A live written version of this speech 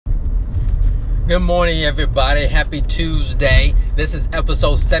Good morning, everybody. Happy Tuesday. This is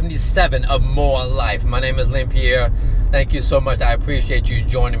episode 77 of More Life. My name is Lynn Pierre. Thank you so much. I appreciate you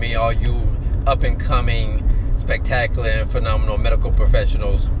joining me, all you up-and-coming, spectacular, and phenomenal medical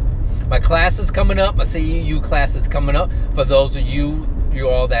professionals. My class is coming up. My CEU class is coming up. For those of you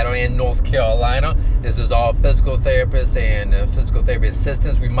all that are in North Carolina, this is all physical therapists and physical therapy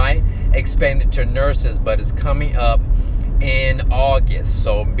assistants. We might expand it to nurses, but it's coming up in August,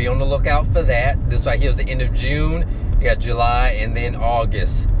 so be on the lookout for that. This right here is the end of June. You got July and then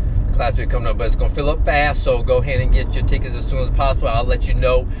August. The class will be coming up, but it's going to fill up fast, so go ahead and get your tickets as soon as possible. I'll let you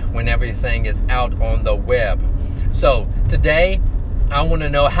know when everything is out on the web. So today, I want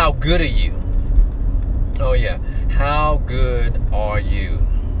to know, how good are you? Oh yeah, how good are you?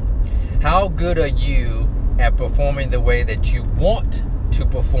 How good are you at performing the way that you want to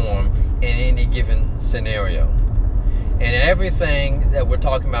perform in any given scenario? And everything that we're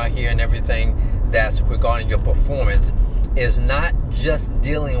talking about here and everything that's regarding your performance is not just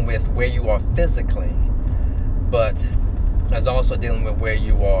dealing with where you are physically, but is also dealing with where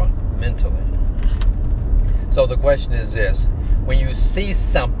you are mentally. So the question is this: when you see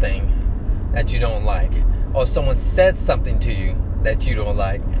something that you don't like, or someone said something to you that you don't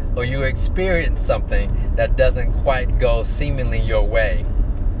like, or you experience something that doesn't quite go seemingly your way,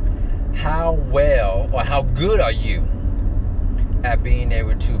 how well or how good are you at being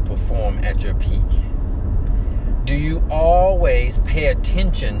able to perform at your peak? Do you always pay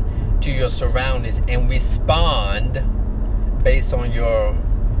attention to your surroundings and respond based on your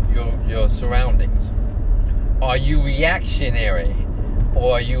surroundings? Are you reactionary,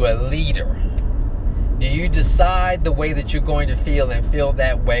 or are you a leader? Do you decide the way that you're going to feel and feel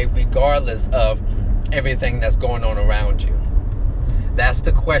that way regardless of everything that's going on around you? That's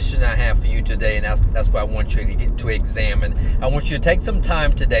the question I have for you today, and that's what I want you to examine. I want you to take some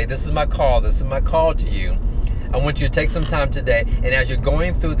time today. This is my call. This is my call to you. I want you to take some time today, and as you're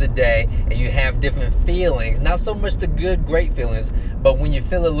going through the day and you have different feelings, not so much the good, great feelings, but when you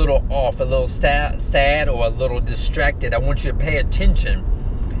feel a little off, a little sad or a little distracted, I want you to pay attention,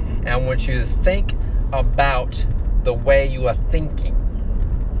 and I want you to think about the way you are thinking.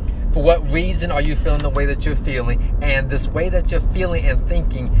 For what reason are you feeling the way that you're feeling? And this way that you're feeling and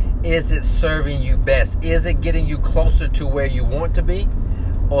thinking, is it serving you best? Is it getting you closer to where you want to be?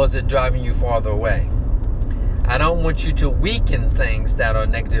 Or is it driving you farther away? I don't want you to weaken things that are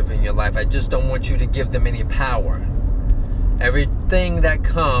negative in your life. I just don't want you to give them any power. Everything that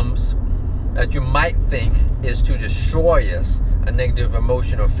comes that you might think is to destroy us, a negative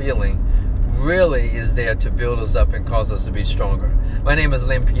emotion or feeling, really is there to build us up and cause us to be stronger. My name is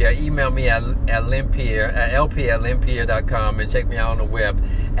Lynn Pierre. Email me at lp@lynpierre.com, and check me out on the web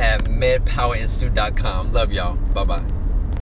at medpowerinstitute.com. Love y'all. Bye-bye.